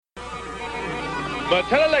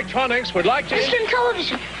Mattel Electronics would like to... Western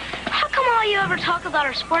Television. How come all you ever talk about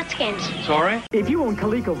are sports games? Sorry? If you own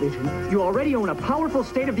ColecoVision, you already own a powerful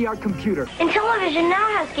state-of-the-art computer. And Television now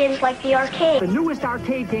has games like the arcade. The newest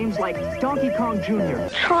arcade games like Donkey Kong Jr.,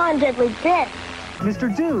 Tron Deadly Bit,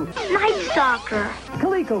 Mr. Do, Night Stalker.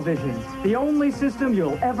 ColecoVision, the only system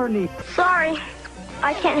you'll ever need. Sorry,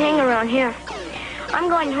 I can't hang around here. I'm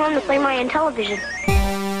going home to play my Intellivision.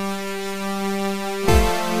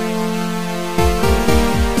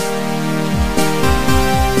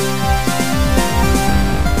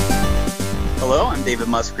 Hello, I'm David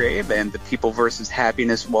Musgrave, and the People vs.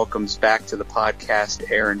 Happiness welcomes back to the podcast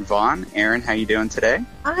Aaron Vaughn. Aaron, how you doing today?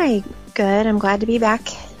 Hi, good. I'm glad to be back.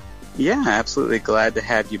 Yeah, absolutely glad to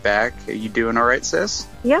have you back. Are you doing all right, sis?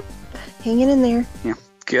 Yep, hanging in there. Yeah,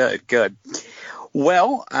 good.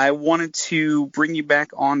 Well, I wanted to bring you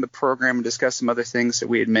back on the program and discuss some other things that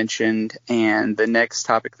we had mentioned, and the next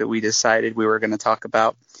topic that we decided we were going to talk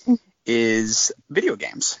about is video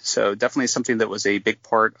games. So definitely something that was a big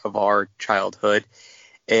part of our childhood.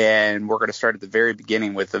 And we're going to start at the very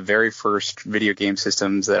beginning with the very first video game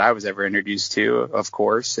systems that I was ever introduced to, of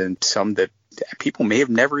course, and some that people may have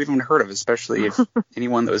never even heard of, especially if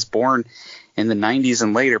anyone that was born in the 90s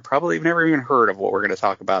and later probably never even heard of what we're going to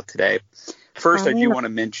talk about today. First, I do want to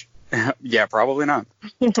mention... Yeah, probably not.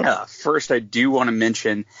 First, I do want to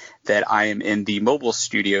mention that I am in the mobile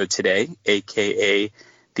studio today, a.k.a.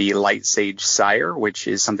 the Light Sage Sire, which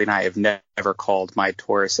is something I have never called my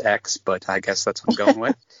Taurus X, but I guess that's what I'm going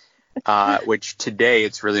with. Which today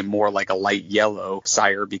it's really more like a light yellow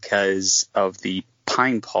Sire because of the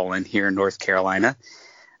pine pollen here in North Carolina.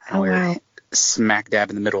 We're smack dab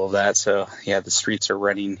in the middle of that, so yeah, the streets are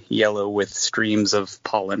running yellow with streams of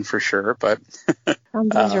pollen for sure. But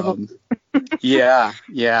miserable. Yeah.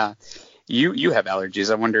 You have allergies.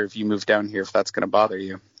 I wonder if you move down here if that's going to bother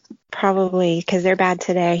you. Probably, because they're bad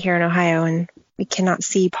today here in Ohio, and we cannot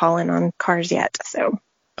see pollen on cars yet. So.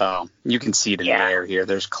 Oh, you can see it in the air here.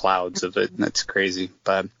 There's clouds of it, and that's crazy.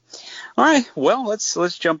 But all right, well,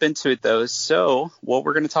 let's jump into it though. So what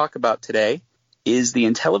we're going to talk about today is the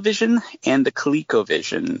Intellivision and the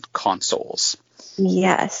ColecoVision consoles.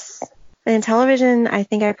 Yes, the Intellivision. I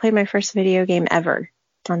think I played my first video game ever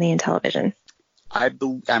on the Intellivision. I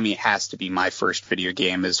mean, it has to be my first video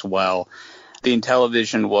game as well. The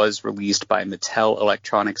Intellivision was released by Mattel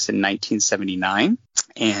Electronics in 1979.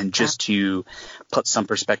 And just to put some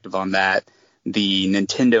perspective on that, the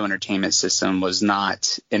Nintendo Entertainment System was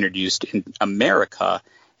not introduced in America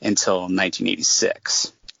until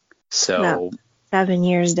 1986. So 7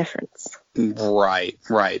 years difference. Right.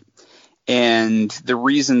 And the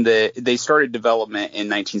reason that they started development in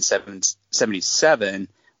 1977,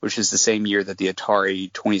 which is the same year that the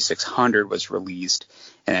Atari 2600 was released.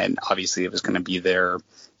 And obviously it was going to be their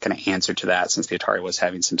kind of answer to that since the Atari was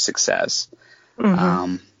having some success.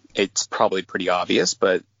 Mm-hmm. It's probably pretty obvious,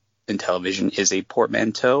 but Intellivision is a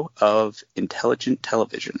portmanteau of intelligent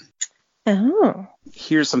television. Oh.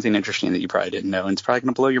 Here's something interesting that you probably didn't know, and it's probably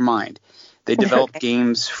going to blow your mind. They developed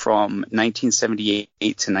games from 1978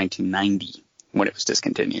 to 1990 when it was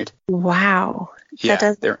discontinued. Wow. Yeah,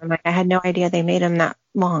 that does. I had no idea they made them that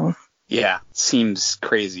long. Yeah, seems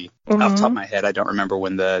crazy. Mm-hmm. Off the top of my head, I don't remember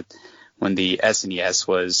when the SNES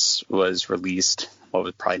was released. What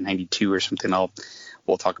was probably 92 or something.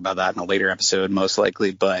 We'll talk about that in a later episode, most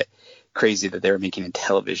likely. But crazy that they were making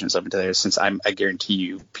Intellivisions up into there. Since I guarantee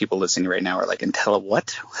you, people listening right now are like, Intelli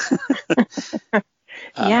what?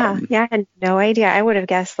 Yeah, I had no idea. I would have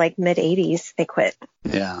guessed like mid 80s they quit.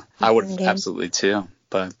 Yeah, I would have absolutely too.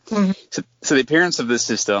 But so the appearance of this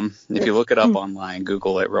system, if you look it up online,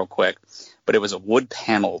 Google it real quick, but it was a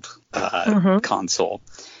wood-paneled console,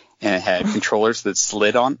 and it had controllers that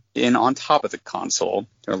slid on top of the console.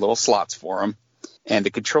 There were little slots for them, and the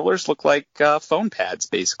controllers looked like phone pads.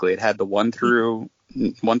 Basically, it had the 1 through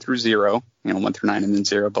 0, 1 through 9, and then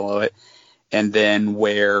 0 below it, and then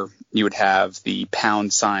where you would have the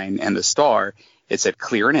pound sign and the star, it said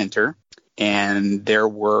clear and enter, and there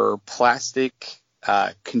were plastic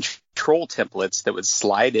control templates that would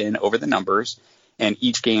slide in over the numbers, and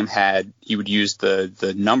each game you would use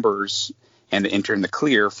the numbers and the enter and the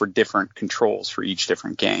clear for different controls for each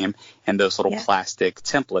different game, and those little plastic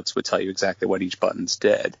templates would tell you exactly what each buttons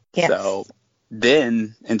did. Yes. So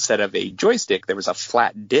then instead of a joystick, there was a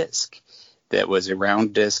flat disc that was a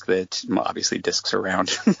round disc that, well, obviously discs are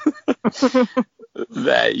round,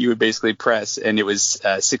 that you would basically press, and it was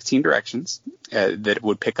 16 directions that it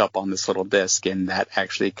would pick up on this little disc, and that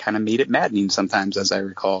actually kind of made it maddening sometimes, as I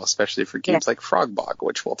recall, especially for games like Frog Bog,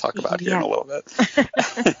 which we'll talk about here in a little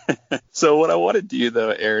bit. So what I want to do, though,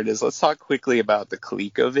 Erin, is let's talk quickly about the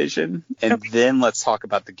ColecoVision, and then let's talk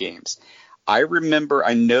about the games. I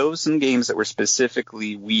know some games that were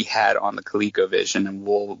specifically we had on the ColecoVision, and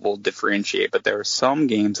we'll differentiate, but there are some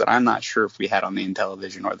games that I'm not sure if we had on the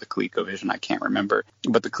Intellivision or the ColecoVision. I can't remember.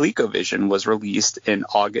 But the ColecoVision was released in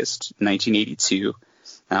August 1982,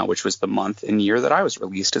 which was the month and year that I was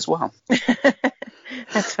released as well.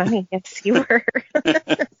 That's funny. Yes, you were.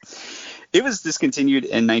 It was discontinued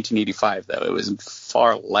in 1985, though. It was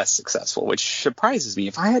far less successful, which surprises me.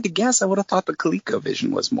 If I had to guess, I would have thought the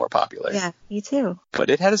ColecoVision was more popular. Yeah, me too. But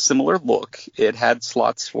it had a similar look. It had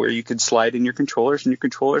slots where you could slide in your controllers, and your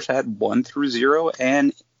controllers had 1 through 0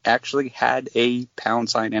 and actually had a pound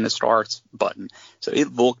sign and a star button. So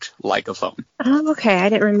it looked like a phone. Oh, okay. I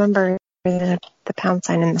didn't remember the pound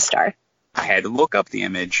sign and the star. I had to look up the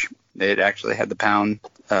image. It actually had the pound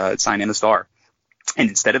sign and a star. And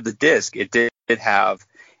instead of the disc, it did have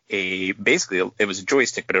it was a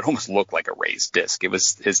joystick, but it almost looked like a raised disc.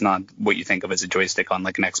 It's not what you think of as a joystick on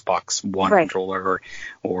like an Xbox One controller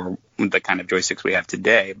or the kind of joysticks we have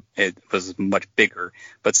today. It was much bigger,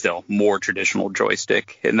 but still more traditional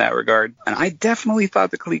joystick in that regard. And I definitely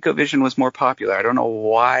thought the ColecoVision was more popular. I don't know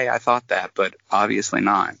why I thought that, but obviously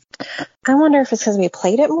not. I wonder if it's because we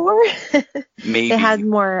played it more. Maybe. It had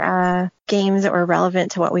more games that were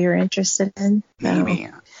relevant to what we were interested in. Maybe.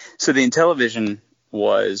 So the Intellivision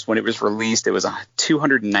was, when it was released, it was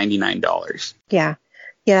 $299. Yeah,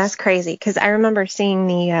 that's crazy. Because I remember seeing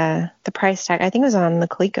the price tag. I think it was on the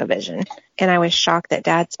ColecoVision, and I was shocked that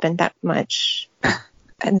Dad spent that much.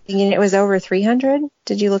 I'm thinking it was over $300.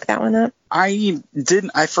 Did you look that one up? I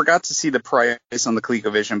didn't. I forgot to see the price on the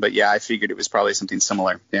ColecoVision, but yeah, I figured it was probably something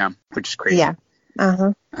similar. Yeah, which is crazy. Yeah.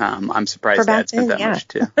 I'm surprised Dad spent that much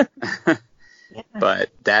too. Yeah.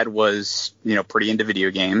 But Dad was, pretty into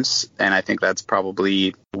video games, and I think that's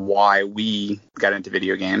probably why we got into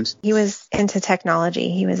video games. He was into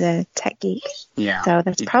technology. He was a tech geek. Yeah. So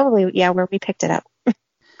that's probably, where we picked it up.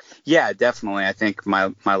 Yeah, definitely. I think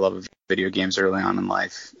my love of video games early on in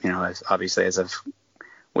life, obviously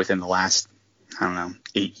within the last,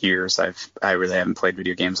 8 years, I really haven't played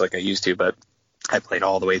video games like I used to, but I played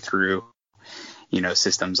all the way through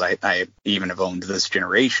systems. I even have owned this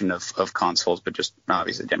generation of consoles, but just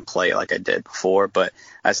obviously didn't play like I did before. But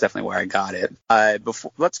that's definitely where I got it.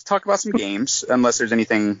 Let's talk about some games, unless there's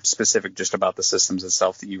anything specific just about the systems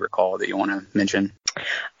itself that you recall that you want to mention.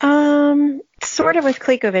 Sort of with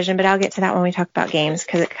ColecoVision, but I'll get to that when we talk about games,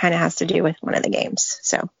 because it kind of has to do with one of the games.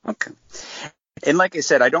 So. Okay. And like I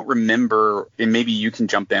said, I don't remember, and maybe you can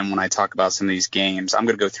jump in when I talk about some of these games. I'm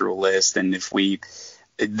going to go through a list, and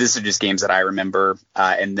this are just games that I remember,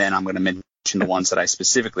 and then I'm going to mention the ones that I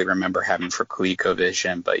specifically remember having for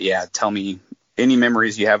ColecoVision. But yeah, tell me any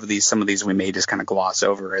memories you have of these. Some of these we may just kind of gloss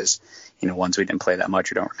over as, ones we didn't play that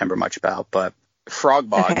much or don't remember much about. But Frog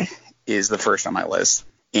Bog is the first on my list.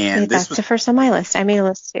 And that's the first on my list. I made a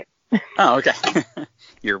list too. Oh, okay.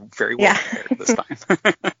 You're very well prepared this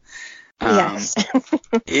time. Yes.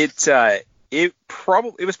 It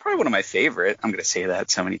was probably one of my favorite. I'm going to say that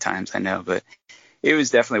so many times, I know, but it was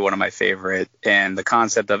definitely one of my favorite. And the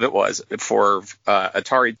concept of it was for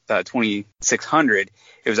Atari 2600,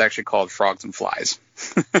 it was actually called Frogs and Flies,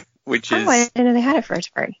 which is. Oh, I didn't know they had it for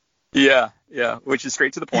Atari. Yeah, which is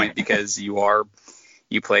straight to the point, because you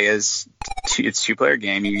play as it's 2-player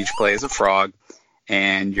game. You each play as a frog,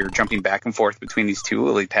 and you're jumping back and forth between these 2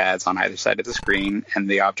 lily pads on either side of the screen, and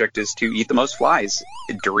the object is to eat the most flies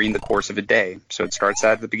during the course of a day. So it starts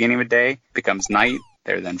out at the beginning of a day, becomes night,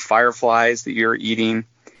 there are then fireflies that you're eating,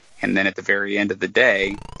 and then at the very end of the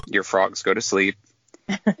day, your frogs go to sleep,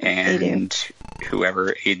 and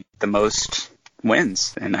whoever ate the most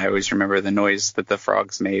wins. And I always remember the noise that the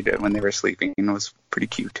frogs made when they were sleeping. It was pretty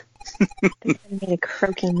cute. They made a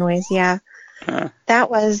croaking noise, yeah. That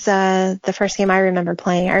was the first game I remember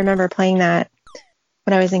playing. I remember playing that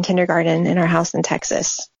when I was in kindergarten in our house in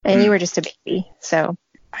Texas. And you were just a baby, so.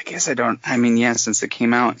 I guess since it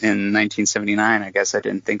came out in 1979, I guess I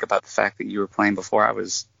didn't think about the fact that you were playing before I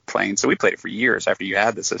was playing. So we played it for years after you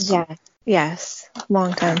had the system. Yeah, yes,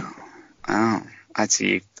 long time. Oh, I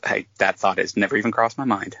see. That thought has never even crossed my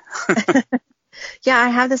mind. Yeah, I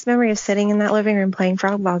have this memory of sitting in that living room playing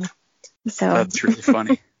Frog Bog. So that's really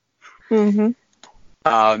funny.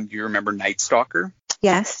 Mm-hmm. You remember Night Stalker?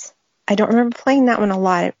 Yes. I don't remember playing that one a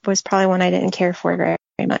lot. It was probably one I didn't care for very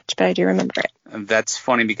much, but I do remember it. That's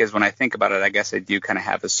funny because when I think about it, I guess I do kind of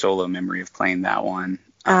have a solo memory of playing that one.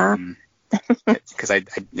 Because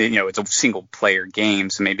it's a single player game,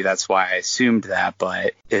 so maybe that's why I assumed that.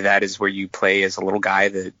 But that is where you play as a little guy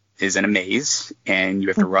that is in a maze, and you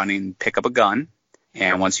have to run and pick up a gun.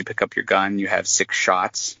 And once you pick up your gun, you have 6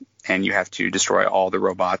 shots, and you have to destroy all the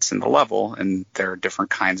robots in the level. And there are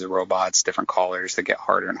different kinds of robots, different colors that get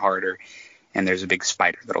harder and harder. And there's a big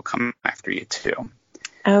spider that'll come after you too.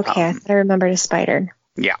 Okay, I thought I remembered a spider.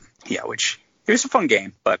 Yeah, which it was a fun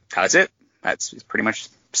game, but that's it. That's pretty much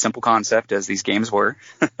simple concept as these games were.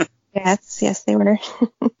 Yes, they were.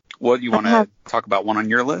 Well, you want to talk about one on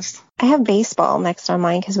your list? I have baseball next on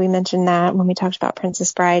mine because we mentioned that when we talked about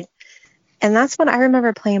Princess Bride. And that's what I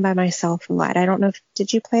remember playing by myself a lot. I don't know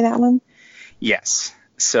did you play that one? Yes.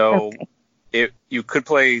 So you could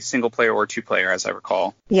play single player or 2 player, as I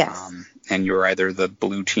recall. Yes. And you were either the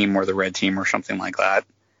blue team or the red team or something like that.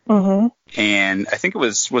 Mm-hmm. And I think it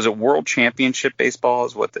was it World Championship Baseball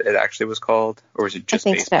is what it actually was called? Or was it just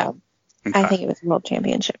baseball? So. Okay. I think it was World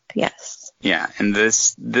Championship, yes. Yeah, and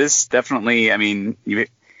this definitely, I mean,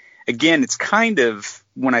 again, it's kind of,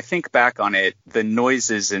 when I think back on it, the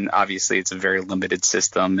noises, and obviously it's a very limited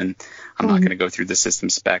system, and I'm not going to go through the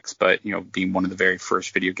system specs, but, being one of the very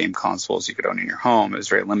first video game consoles you could own in your home, it was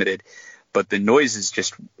very limited. But the noises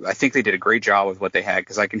I think they did a great job with what they had,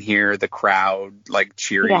 because I can hear the crowd, like,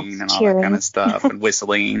 cheering and all that kind of stuff, and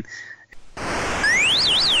whistling.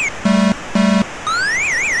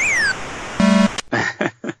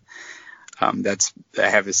 I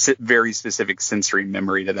have a very specific sensory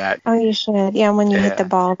memory to that. Oh, you should. Yeah, when you hit the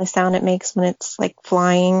ball, the sound it makes when it's like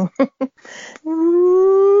flying. Yeah.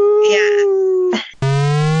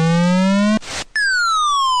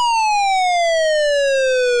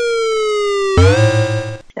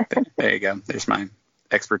 There you go. There's my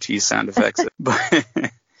expertise sound effects. But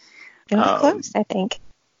it was close, I think.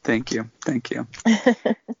 Thank you.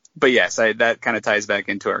 But yes, that kind of ties back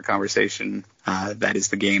into our conversation. That is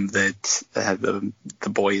the game that the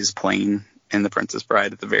boy is playing in The Princess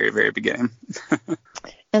Bride at the very, very beginning.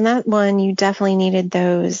 And that one, you definitely needed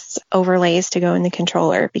those overlays to go in the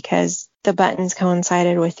controller because the buttons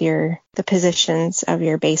coincided with the positions of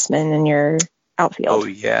your baseman and your outfield. Oh,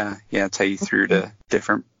 yeah. Yeah, it's how you threw to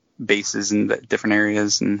different bases in different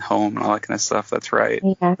areas and home and all that kind of stuff. That's right.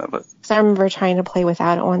 Yeah. So I remember trying to play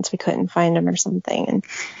without it once we couldn't find them or something. And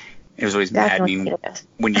it was always maddening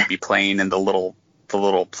when you'd be playing and the little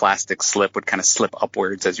plastic slip would kind of slip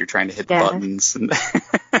upwards as you're trying to hit the buttons. And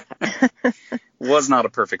was not a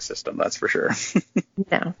perfect system, that's for sure.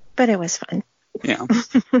 No, but it was fun. Yeah.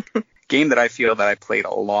 Game that I feel that I played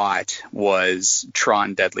a lot was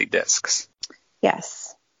Tron Deadly Discs.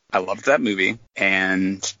 Yes. I loved that movie,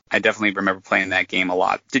 and I definitely remember playing that game a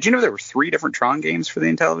lot. Did you know there were 3 different Tron games for the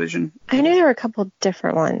Intellivision? I knew there were a couple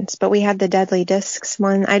different ones, but we had the Deadly Discs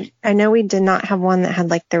one. I know we did not have one that had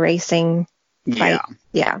like the racing fight.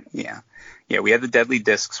 Yeah. We had the Deadly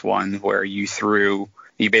Discs one where you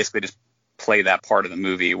basically just play that part of the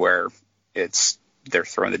movie where they're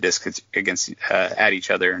throwing the discs at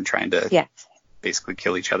each other and trying to basically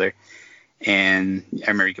kill each other. And I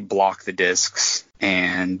remember you could block the discs,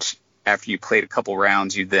 and after you played a couple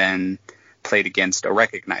rounds, you then played against a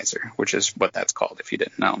recognizer, which is what that's called if you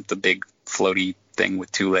didn't know, the big floaty thing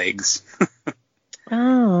with 2 legs.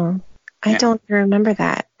 Oh, I don't remember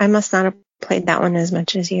that. I must not have played that one as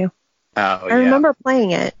much as you. Oh, I remember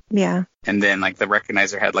playing it, yeah. And then like the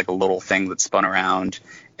recognizer had like a little thing that spun around,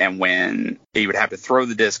 and when you would have to throw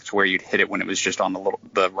the disc to where you'd hit it when it was just on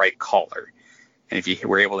the right collar. And if you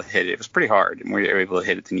were able to hit it, it was pretty hard. And when you were able to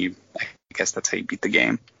hit it, then I guess that's how you beat the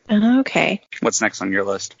game. Okay. What's next on your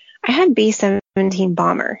list? I had B-17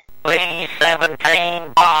 Bomber.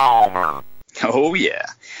 B-17 Bomber. Oh, yeah.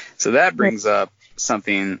 So that brings up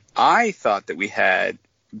something. I thought that we had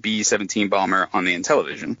B-17 Bomber on the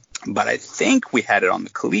Intellivision, but I think we had it on the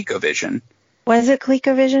ColecoVision. Was it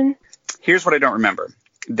ColecoVision? Here's what I don't remember.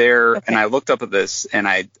 And I looked up at this, and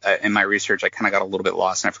I in my research, I kind of got a little bit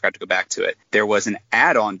lost, and I forgot to go back to it. There was an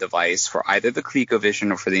add-on device for either the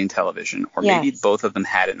ColecoVision or for the Intellivision, or maybe both of them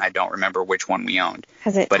had it, and I don't remember which one we owned.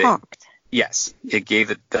 Has it talked? Yes. It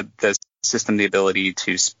gave the system the ability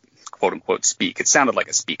to, quote-unquote, speak. It sounded like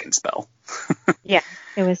a speak and spell. Yeah,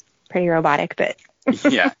 it was pretty robotic, but...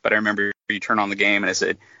 Yeah, but I remember you turn on the game, and it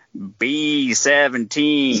said,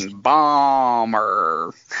 B-17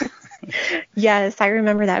 Bomber. Yes, I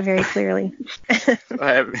remember that very clearly.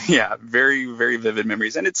 I have, very, very vivid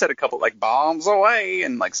memories. And it said a couple like bombs away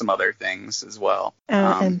and like some other things as well.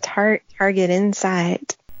 And target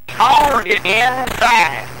inside. Target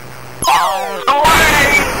inside. Bombs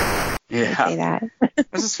away. Yeah. Say that.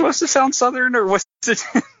 Was it supposed to sound Southern, or was it?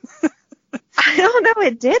 I don't know.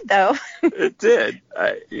 It did, though. It did.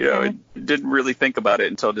 I didn't really think about it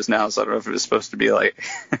until just now, so I don't know if it was supposed to be like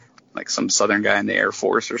some Southern guy in the Air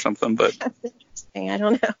Force or something, but That's interesting. I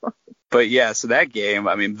don't know. But yeah, so that game,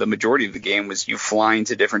 I mean, the majority of the game was you flying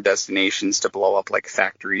to different destinations to blow up like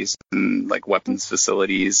factories and like weapons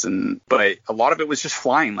facilities, but a lot of it was just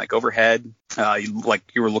flying like overhead, like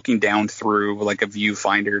you were looking down through like a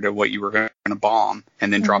viewfinder to what you were going to bomb,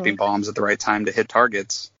 and then dropping bombs at the right time to hit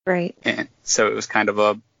targets. Right. And so it was kind of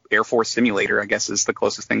a Air Force simulator, I guess, is the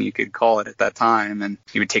closest thing you could call it at that time. And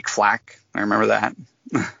you would take flak. I remember that.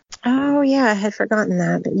 Oh yeah, I had forgotten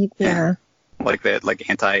that. But yeah. Like that, like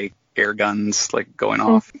anti-air guns like going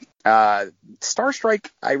off. Star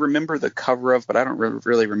Strike, I remember the cover of, but I don't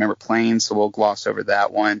really remember playing, so we'll gloss over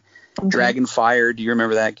that one. Dragonfire, do you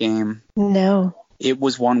remember that game? No. It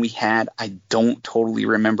was one we had. I don't totally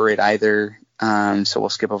remember it either, so we'll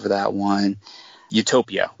skip over that one.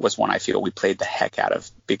 Utopia was one I feel we played the heck out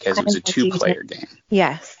of because it was a 2-player game.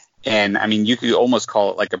 Yes. And, I mean, you could almost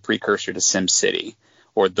call it like a precursor to SimCity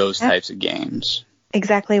or those types of games.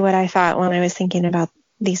 Exactly what I thought when I was thinking about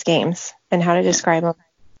these games and how to describe them.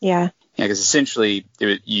 Yeah. Yeah, because essentially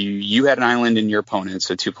you had an island and your opponent,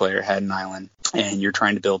 so 2-player had an island, and you're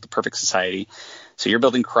trying to build the perfect society. So you're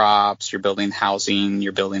building crops, you're building housing,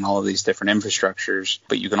 you're building all of these different infrastructures,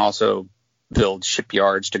 but you can also build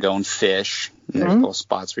shipyards to go and fish. And there's little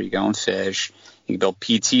spots where you go and fish. You can build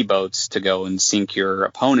PT boats to go and sink your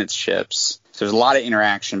opponent's ships. So there's a lot of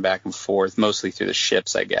interaction back and forth, mostly through the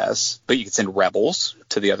ships, I guess. But you can send rebels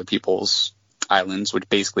to the other people's islands, which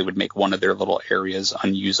basically would make one of their little areas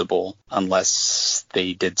unusable unless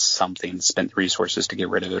they did something, spent resources to get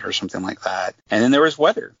rid of it or something like that. And then there was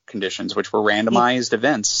weather conditions, which were randomized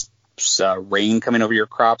events. So rain coming over your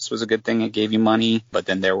crops was a good thing. It gave you money. But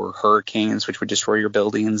then there were hurricanes, which would destroy your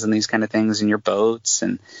buildings and these kind of things, and your boats.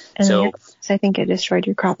 And so I think it destroyed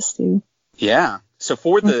your crops too. Yeah. So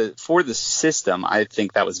for the system, I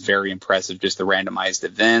think that was very impressive, just the randomized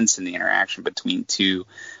events and the interaction between two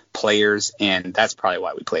players. And that's probably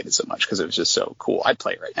why we played it so much, because it was just so cool. I'd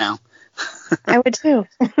play it right now. I would too.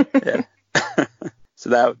 Yeah.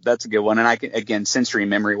 So that's a good one. And I can, again, sensory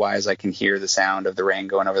memory wise, I can hear the sound of the rain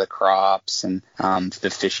going over the crops and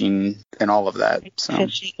the fishing and all of that. So,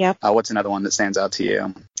 fishing, yep. What's another one that stands out to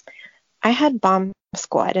you? I had Bomb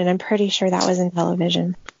Squad, and I'm pretty sure that was in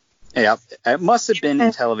television. Yeah, it must have been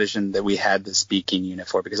in television that we had the speaking unit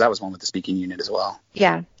for, because that was one with the speaking unit as well.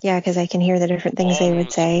 Yeah, because I can hear the different things they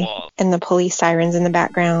would say, and the police sirens in the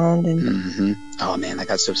background. And Oh man, that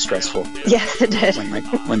got so stressful. Yes, it did.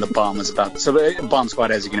 When the bomb was about. So the Bomb Squad,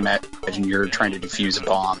 as you can imagine, you're trying to defuse a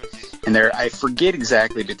bomb. And I forget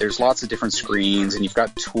exactly, but there's lots of different screens, and you've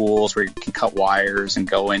got tools where you can cut wires and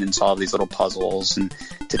go in and solve these little puzzles and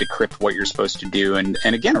to decrypt what you're supposed to do. And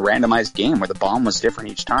again, a randomized game where the bomb was different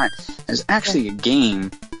each time. There's actually a game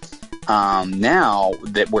now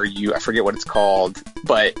where I forget what it's called,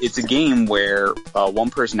 but it's a game where one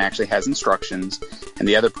person actually has instructions and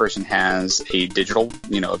the other person has a digital,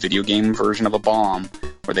 a video game version of a bomb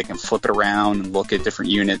where they can flip it around and look at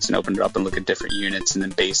different units and open it up and look at different units, and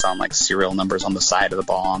then based on like serial numbers on the side of the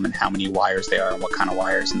bomb and how many wires they are and what kind of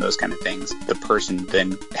wires and those kind of things, the person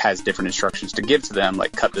then has different instructions to give to them,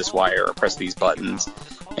 like cut this wire or press these buttons,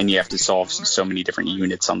 and you have to solve so many different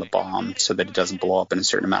units on the bomb so that it doesn't blow up in a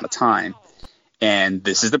certain amount of time. And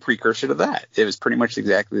this is the precursor to that. It was pretty much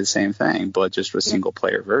exactly the same thing, but just a single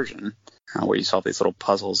player version where you solve these little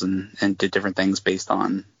puzzles and did different things based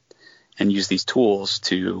on and use these tools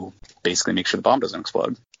to basically make sure the bomb doesn't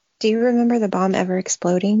explode. Do you remember the bomb ever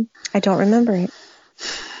exploding? I don't remember it.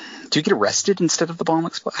 Do you get arrested instead of the bomb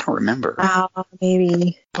explode? I don't remember.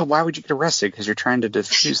 Maybe. But why would you get arrested? Because you're trying to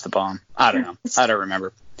defuse the bomb. I don't know. I don't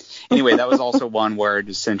remember. Anyway, that was also one where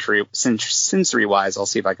just sensory-wise, I'll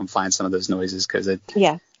see if I can find some of those noises, because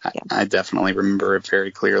I definitely remember it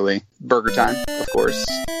very clearly. Burger Time, of course.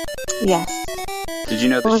 Yes. Did you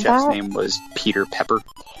know the chef's name was Peter Pepper?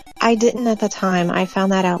 I didn't at the time. I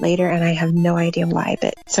found that out later, and I have no idea why.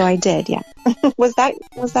 But so I did. Yeah. Was that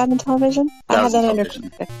in television? That was in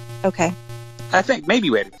television. Okay. I think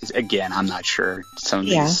maybe again. I'm not sure. Some of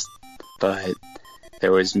these, but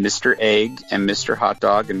there was Mr. Egg and Mr. Hot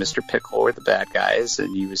Dog and Mr. Pickle were the bad guys,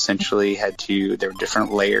 and you essentially had to. There were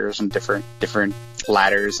different layers and different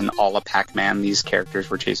ladders, and all of Pac-Man. These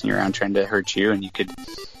characters were chasing you around trying to hurt you, and you could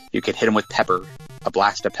hit them with pepper, a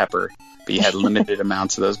blast of pepper. But you had limited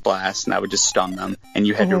amounts of those blasts, and that would just stun them. And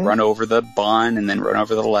you had to run over the bun, and then run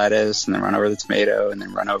over the lettuce, and then run over the tomato, and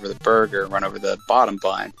then run over the burger, run over the bottom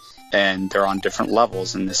bun. And they're on different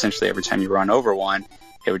levels, and essentially every time you run over one,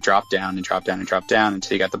 it would drop down and drop down and drop down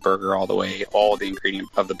until you got the burger all the ingredient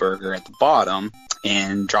of the burger at the bottom,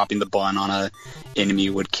 and dropping the bun on a enemy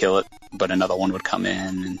would kill it, but another one would come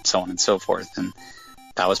in, and so on and so forth. And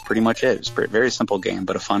that was pretty much it. It was a very simple game,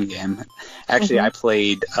 but a fun game. Actually, I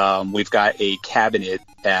played, we've got a cabinet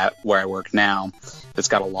at where I work now that's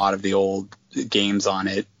got a lot of the old games on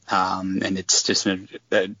it. And it's just an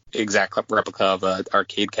exact replica of an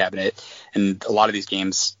arcade cabinet. And a lot of these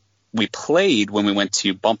games we played when we went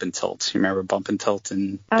to Bump and Tilt. You remember Bump and Tilt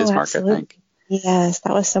in Bismarck, absolutely. I think? Yes,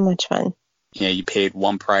 that was so much fun. Yeah, you paid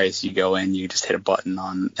one price, you go in, you just hit a button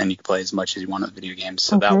on, and you can play as much as you want of the video games.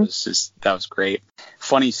 So that was great.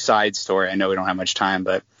 Funny side story. I know we don't have much time,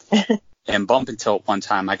 but in Bump and Tilt one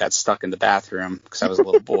time I got stuck in the bathroom because I was a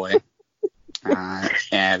little boy.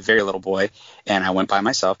 And very little boy, and I went by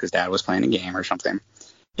myself because Dad was playing a game or something,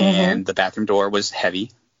 and the bathroom door was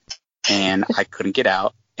heavy, and I couldn't get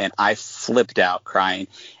out, and I flipped out crying.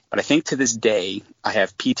 But I think to this day I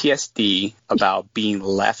have PTSD about being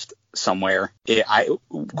left somewhere.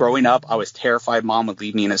 Growing up, I was terrified Mom would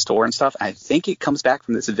leave me in a store and stuff. And I think it comes back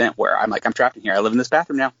from this event where I'm like, I'm trapped in here. I live in this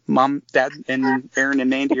bathroom now. Mom, Dad, and Aaron and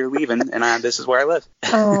Mandy are leaving, and this is where I live.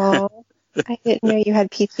 Oh. I didn't know you had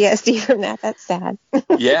PTSD from that. That's sad.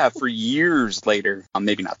 Yeah, for years later,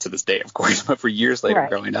 maybe not to this day, of course, but for years later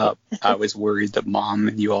growing up, I was worried that Mom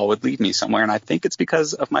and you all would leave me somewhere. And I think it's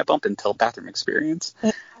because of my Bump and Tilt bathroom experience.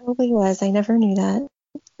 It probably was. I never knew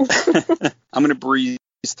that. I'm going to breeze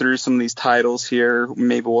through some of these titles here.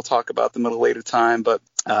 Maybe we'll talk about them at a later time. But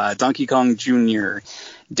Donkey Kong Jr.,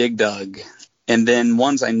 Dig Dug. And then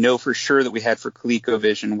ones I know for sure that we had for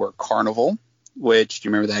ColecoVision were Carnival. Which, do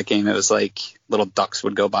you remember that game? It was like little ducks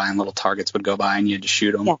would go by and little targets would go by and you had to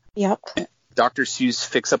shoot them. Yeah. Yep. Dr. Seuss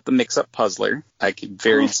Fix Up the Mix-Up Puzzler. I could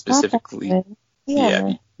very specifically.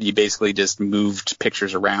 Yeah. You basically just moved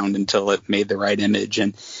pictures around until it made the right image.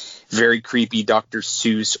 And very creepy Dr.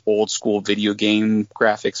 Seuss old school video game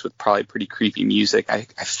graphics with probably pretty creepy music. I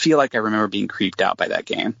feel like I remember being creeped out by that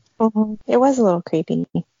game. It was a little creepy.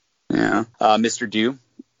 Yeah. Mr. Do.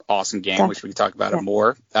 Awesome game, which we can talk about it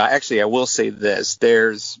more. Actually, I will say this.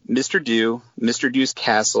 There's Mr. Do, Mr. Do's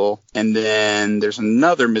Castle, and then there's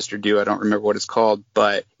another Mr. Do. I don't remember what it's called,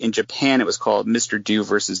 but in Japan it was called Mr. Do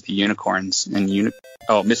versus the Unicorns. And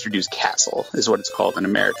Mr. Do's Castle is what it's called in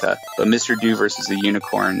America. But Mr. Do versus the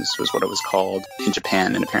Unicorns was what it was called in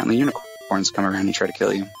Japan, and apparently unicorns come around and try to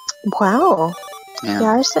kill you. Wow. Yeah. They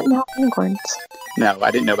are sitting out unicorns. No,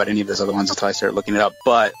 I didn't know about any of those other ones until I started looking it up.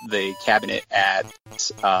 But the cabinet at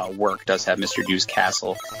work does have Mr. Do's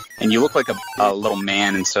Castle. And you look like a little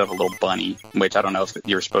man instead of a little bunny, which I don't know if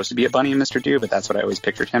you were supposed to be a bunny in Mr. Do, but that's what I always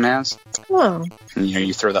pictured him as. Oh. And,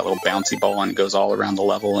 you throw that little bouncy ball and it goes all around the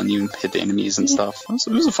level and you hit the enemies and stuff.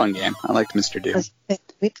 It was a fun game. I liked Mr. Do.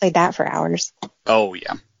 We played that for hours. Oh,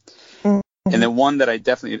 yeah. And then one that I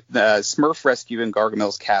definitely, Smurf Rescue in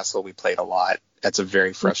Gargamel's Castle, we played a lot. That's a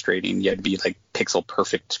very frustrating, you had to be like pixel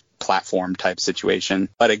perfect platform type situation.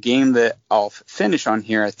 But a game that I'll finish on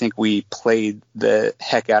here, I think we played the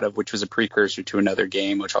heck out of, which was a precursor to another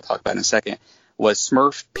game, which I'll talk about in a second, was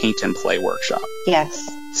Smurf Paint and Play Workshop. Yes.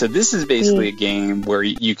 So this is basically a game where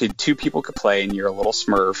two people could play and you're a little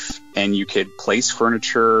Smurf and you could place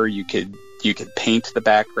furniture, you could paint the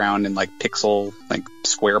background in like pixel, like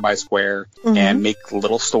square by square, and make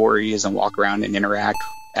little stories and walk around and interact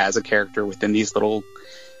as a character within these little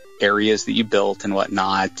areas that you built and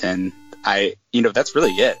whatnot. And that's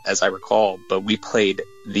really it, as I recall, but we played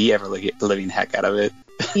the ever-living heck out of it.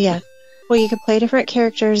 Yeah. Well, you could play different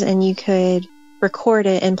characters and you could record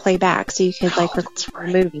it and play back, so you could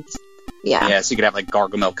record movies. Yeah, so you could have like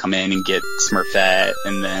Gargamel come in and get Smurfette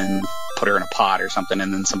and then put her in a pot or something,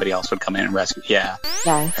 and then somebody else would come in and rescue. Yeah.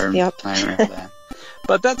 I remember that.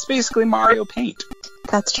 But that's basically Mario Paint.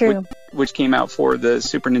 That's true. Which came out for the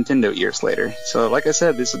Super Nintendo years later. So, like I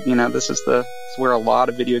said, this is where a lot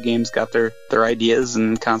of video games got their ideas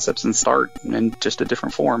and concepts and start, in just a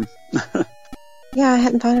different form. Yeah, I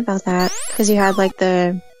hadn't thought about that, because you had like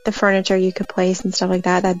the furniture you could place and stuff like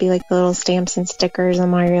that. That'd be like the little stamps and stickers on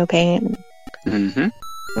Mario Paint. But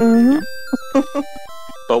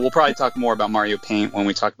we'll probably talk more about Mario Paint when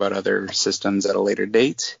we talk about other systems at a later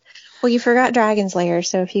date. Well, you forgot Dragon's Lair,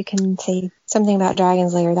 so if you can say something about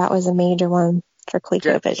Dragon's Lair, that was a major one for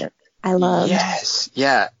ColecoVision. I loved. Yes,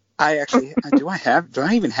 yeah. I actually do I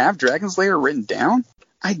even have Dragon's Lair written down?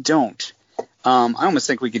 I don't. I almost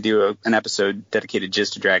think we could do an episode dedicated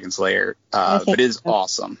just to Dragon's Lair, but it is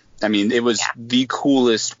awesome. I mean, it was the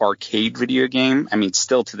coolest arcade video game. I mean,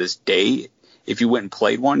 still to this day, if you went and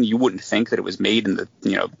played one, you wouldn't think that it was made in the,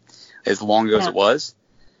 as long ago as it was.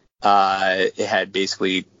 It had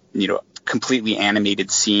basically, completely animated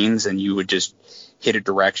scenes, and you would just hit a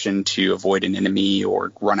direction to avoid an enemy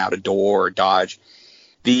or run out a door or dodge.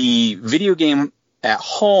 The video game at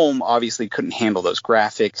home obviously couldn't handle those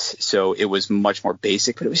graphics, so it was much more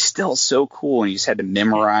basic, but it was still so cool, and you just had to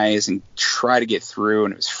memorize and try to get through,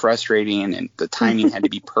 and it was frustrating, and the timing had to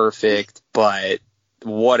be perfect. But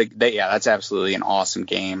that's absolutely an awesome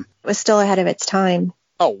game. It was still ahead of its time.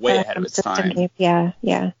 Oh, way ahead of its time. Yeah.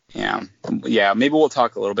 Maybe we'll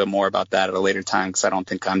talk a little bit more about that at a later time, because I don't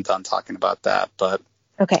think I'm done talking about that. But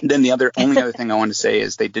okay. Then the only other thing I wanted to say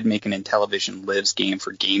is they did make an Intellivision Lives game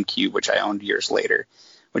for GameCube, which I owned years later,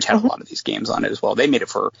 which had a lot of these games on it as well. They made it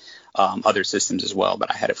for other systems as well,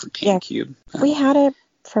 but I had it for GameCube. Yeah. We had it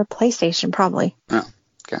for PlayStation, probably. Oh,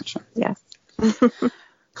 gotcha. Yes.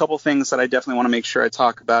 Couple things that I definitely want to make sure I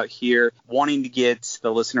talk about here. Wanting to get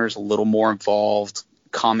the listeners a little more involved,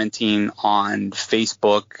 commenting on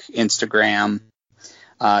Facebook, Instagram,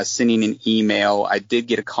 sending an email. I did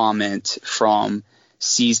get a comment from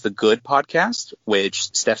Seize the Good podcast,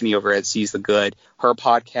 which Stephanie over at Seize the Good, her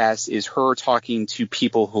podcast is her talking to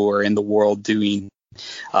people who are in the world doing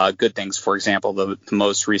good things. For example, the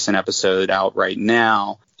most recent episode out right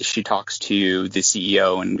now, she talks to the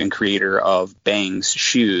CEO and creator of Bang's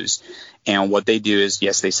Shoes. And what they do is,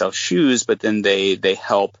 yes, they sell shoes, but then they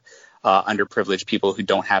help underprivileged people who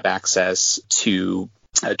don't have access to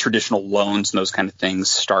traditional loans and those kind of things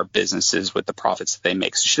start businesses with the profits that they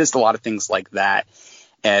make. So she does a lot of things like that.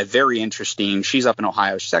 Very interesting. She's up in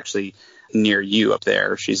Ohio. She's actually near you up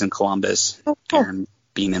there. She's in Columbus. Oh, cool. And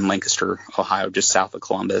being in Lancaster, Ohio, just south of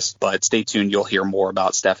Columbus. But stay tuned. You'll hear more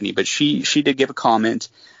about Stephanie. But she did give a comment.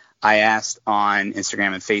 I asked on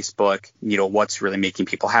Instagram and Facebook, what's really making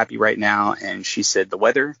people happy right now. And she said the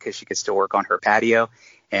weather, because she could still work on her patio.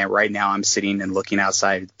 And right now I'm sitting and looking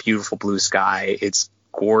outside, beautiful blue sky. It's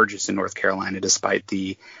gorgeous in North Carolina, despite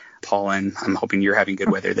the pollen. I'm hoping you're having good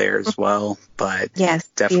weather there as well. But yes,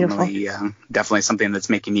 definitely something that's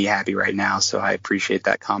making me happy right now. So I appreciate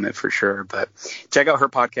that comment for sure. But check out her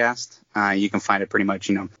podcast. You can find it pretty much,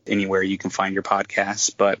 anywhere you can find your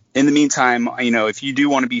podcasts. But in the meantime, if you do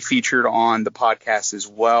want to be featured on the podcast as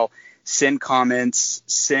well, send comments,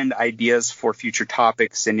 send ideas for future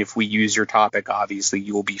topics. And if we use your topic, obviously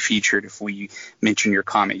you will be featured. If we mention your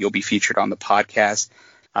comment, you'll be featured on the podcast.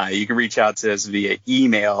 You can reach out to us via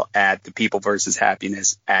email at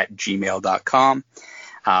thepeopleversushappiness@gmail.com.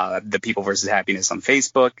 The People versus Happiness on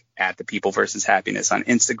Facebook, at the People versus Happiness on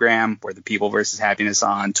Instagram, or the People versus Happiness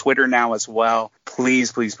on Twitter now as well.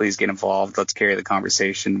 Please, please, please get involved. Let's carry the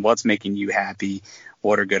conversation. What's making you happy?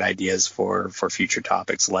 What are good ideas for future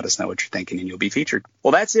topics? Let us know what you're thinking and you'll be featured.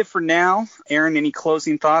 Well, that's it for now. Aaron, any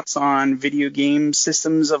closing thoughts on video game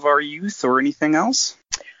systems of our youth or anything else?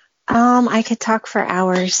 I could talk for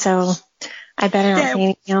hours, so I better not say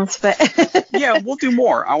anything else. But yeah, we'll do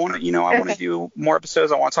more. I want to do more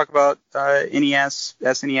episodes. I want to talk about NES,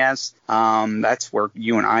 SNES. That's where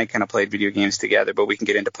you and I kind of played video games together. But we can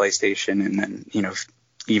get into PlayStation and then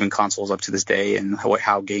even consoles up to this day and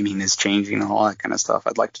how gaming is changing and all that kind of stuff.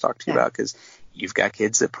 I'd like to talk to you about, because you've got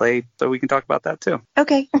kids that play, so we can talk about that too.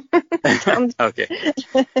 Okay. Okay.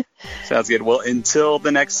 Sounds good. Well, until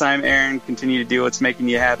the next time, Aaron, continue to do what's making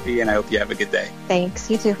you happy, and I hope you have a good day. Thanks.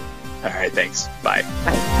 You too. All right. Thanks. Bye.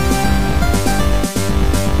 Bye.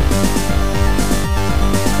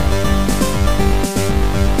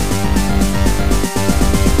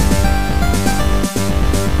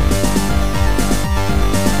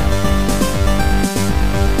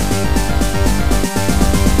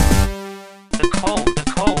 The code.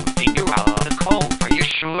 Figure out the code. Are you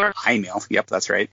sure? iMail. Yep, that's right.